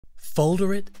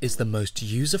Folderit is the most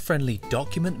user-friendly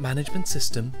document management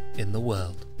system in the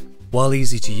world. While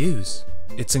easy to use,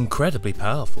 it's incredibly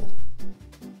powerful.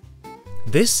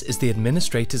 This is the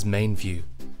administrator's main view,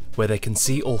 where they can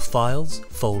see all files,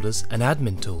 folders, and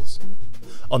admin tools.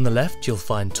 On the left, you'll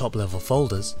find top-level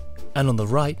folders, and on the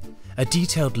right, a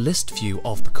detailed list view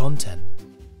of the content.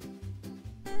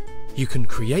 You can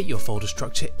create your folder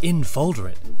structure in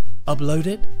Folderit, upload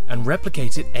it, and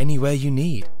replicate it anywhere you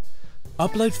need.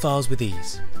 Upload files with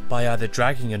ease by either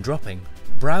dragging and dropping,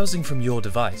 browsing from your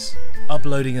device,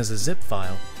 uploading as a zip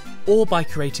file, or by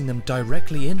creating them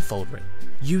directly in Folderit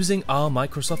using our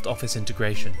Microsoft Office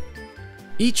integration.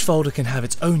 Each folder can have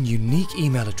its own unique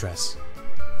email address.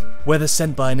 Whether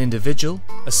sent by an individual,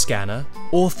 a scanner,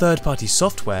 or third-party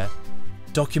software,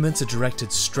 documents are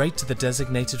directed straight to the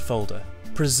designated folder,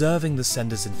 preserving the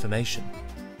sender's information.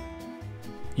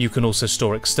 You can also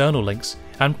store external links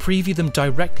and preview them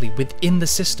directly within the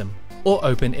system or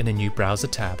open in a new browser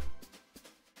tab.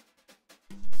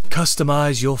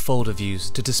 Customize your folder views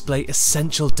to display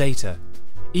essential data,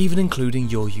 even including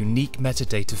your unique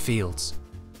metadata fields.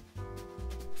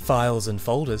 Files and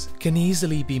folders can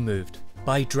easily be moved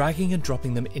by dragging and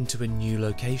dropping them into a new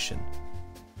location.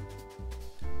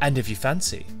 And if you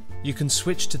fancy, you can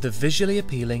switch to the visually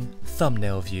appealing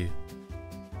thumbnail view.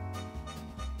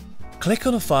 Click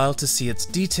on a file to see its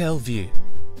detailed view.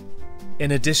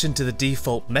 In addition to the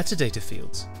default metadata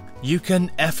fields, you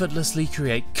can effortlessly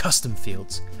create custom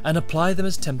fields and apply them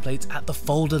as templates at the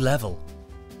folder level.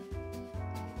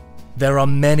 There are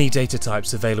many data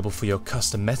types available for your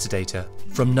custom metadata,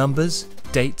 from numbers,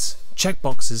 dates,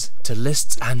 checkboxes to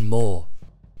lists and more.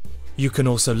 You can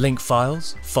also link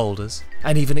files, folders,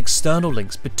 and even external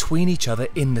links between each other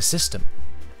in the system,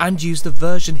 and use the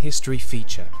version history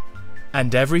feature.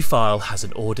 And every file has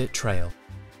an audit trail.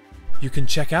 You can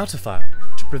check out a file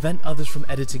to prevent others from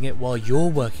editing it while you're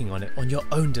working on it on your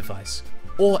own device,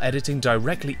 or editing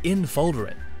directly in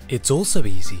Folderit. It's also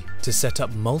easy to set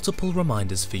up multiple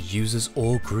reminders for users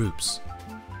or groups.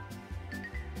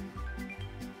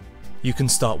 You can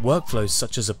start workflows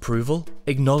such as approval,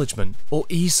 acknowledgement, or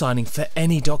e-signing for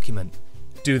any document.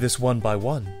 Do this one by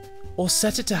one, or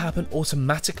set it to happen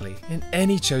automatically in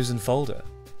any chosen folder.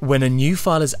 When a new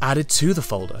file is added to the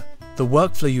folder, the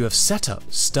workflow you have set up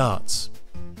starts.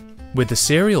 With the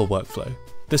serial workflow,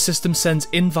 the system sends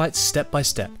invites step by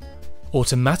step,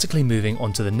 automatically moving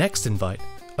on to the next invite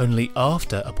only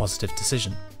after a positive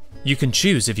decision. You can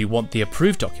choose if you want the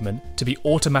approved document to be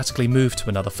automatically moved to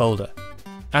another folder,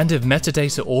 and if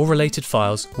metadata or related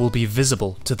files will be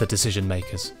visible to the decision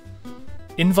makers.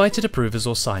 Invited approvers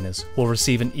or signers will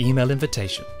receive an email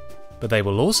invitation, but they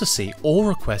will also see all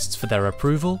requests for their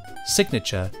approval,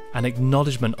 signature, and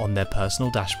acknowledgement on their personal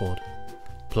dashboard.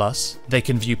 Plus, they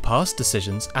can view past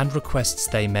decisions and requests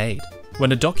they made.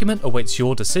 When a document awaits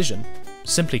your decision,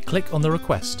 simply click on the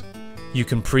request. You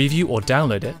can preview or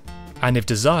download it, and if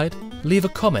desired, leave a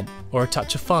comment or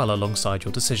attach a file alongside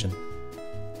your decision.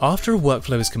 After a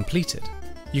workflow is completed,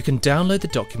 you can download the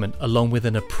document along with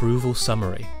an approval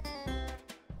summary,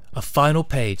 a final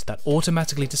page that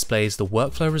automatically displays the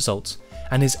workflow results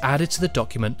and is added to the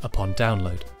document upon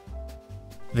download.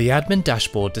 The admin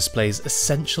dashboard displays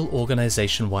essential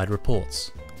organization-wide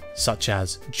reports, such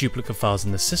as duplicate files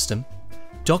in the system,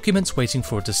 documents waiting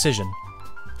for a decision,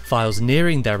 files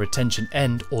nearing their retention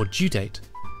end or due date,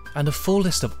 and a full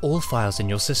list of all files in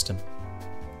your system.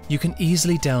 You can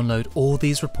easily download all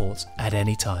these reports at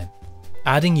any time.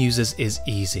 Adding users is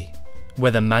easy,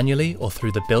 whether manually or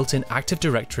through the built-in Active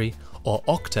Directory or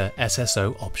Okta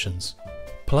SSO options.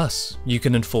 Plus, you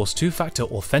can enforce two-factor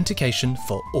authentication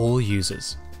for all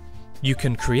users. You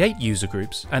can create user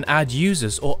groups and add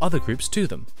users or other groups to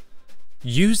them.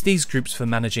 Use these groups for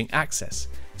managing access,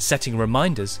 setting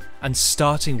reminders, and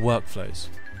starting workflows.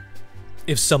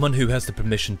 If someone who has the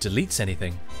permission deletes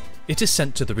anything, it is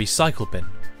sent to the recycle bin,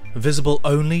 visible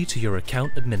only to your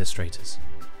account administrators.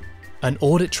 An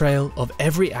audit trail of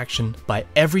every action by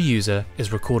every user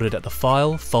is recorded at the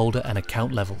file, folder, and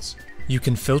account levels. You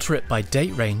can filter it by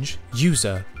date range,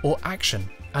 user, or action,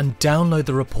 and download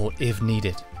the report if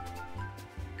needed.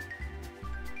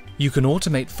 You can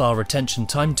automate file retention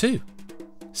time too.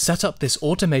 Set up this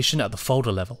automation at the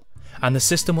folder level, and the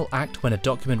system will act when a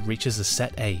document reaches a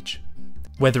set age.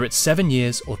 Whether it's 7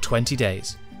 years or 20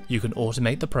 days, you can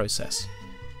automate the process.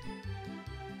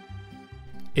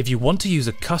 If you want to use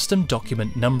a custom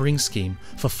document numbering scheme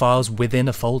for files within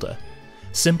a folder,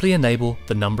 simply enable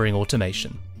the numbering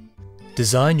automation.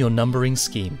 Design your numbering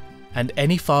scheme, and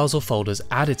any files or folders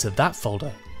added to that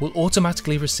folder will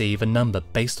automatically receive a number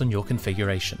based on your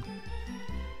configuration.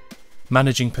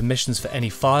 Managing permissions for any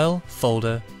file,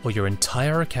 folder, or your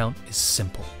entire account is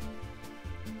simple.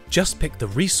 Just pick the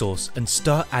resource and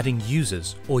start adding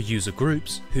users or user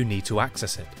groups who need to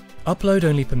access it.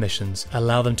 Upload-only permissions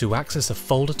allow them to access a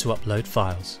folder to upload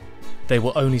files. They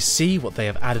will only see what they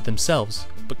have added themselves,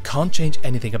 but can't change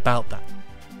anything about that.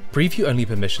 Preview-only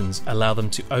permissions allow them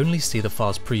to only see the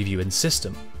file's preview in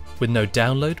system, with no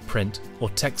download, print, or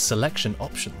text selection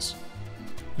options.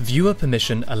 Viewer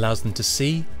permission allows them to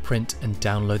see, print, and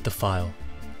download the file.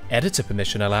 Editor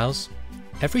permission allows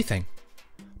everything,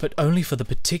 but only for the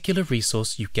particular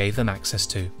resource you gave them access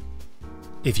to.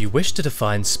 If you wish to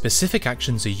define specific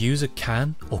actions a user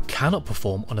can or cannot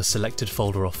perform on a selected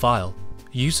folder or file,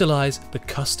 utilize the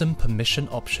Custom Permission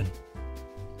option.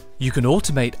 You can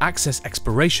automate access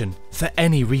expiration for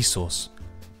any resource.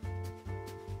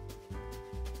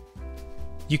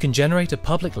 You can generate a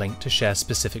public link to share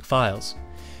specific files,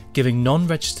 giving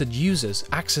non-registered users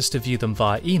access to view them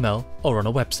via email or on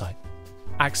a website.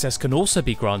 Access can also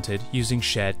be granted using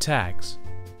shared tags.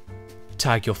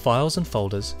 Tag your files and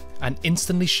folders and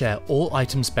instantly share all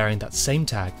items bearing that same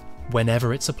tag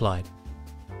whenever it's applied.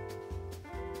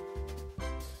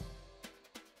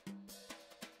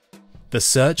 The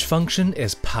search function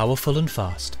is powerful and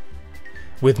fast.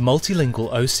 With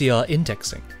multilingual OCR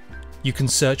indexing, you can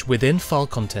search within file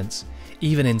contents,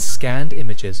 even in scanned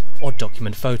images or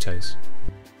document photos.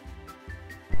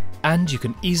 And you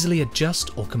can easily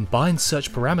adjust or combine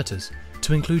search parameters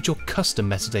to include your custom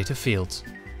metadata fields.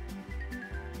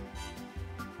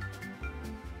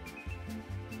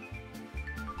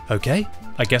 Okay,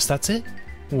 I guess that's it?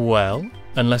 Well,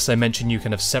 unless I mention you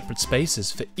can have separate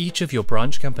spaces for each of your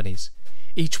branch companies,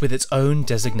 each with its own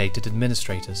designated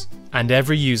administrators, and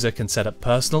every user can set up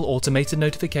personal automated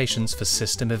notifications for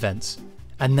system events,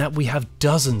 and that we have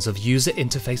dozens of user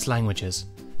interface languages,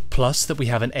 plus that we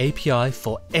have an API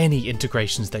for any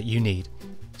integrations that you need.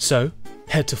 So,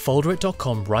 head to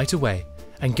folderit.com right away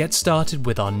and get started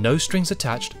with our no strings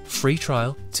attached free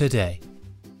trial today.